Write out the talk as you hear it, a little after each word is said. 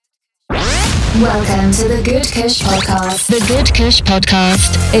Welcome to the Good Khush Podcast. The Good Khush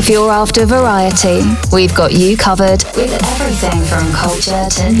Podcast. If you're after variety, we've got you covered with everything from culture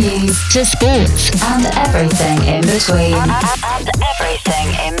to news to sports and everything in between.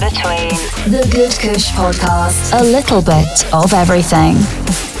 The The Good Khush Podcast. A little bit of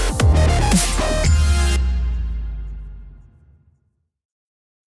everything.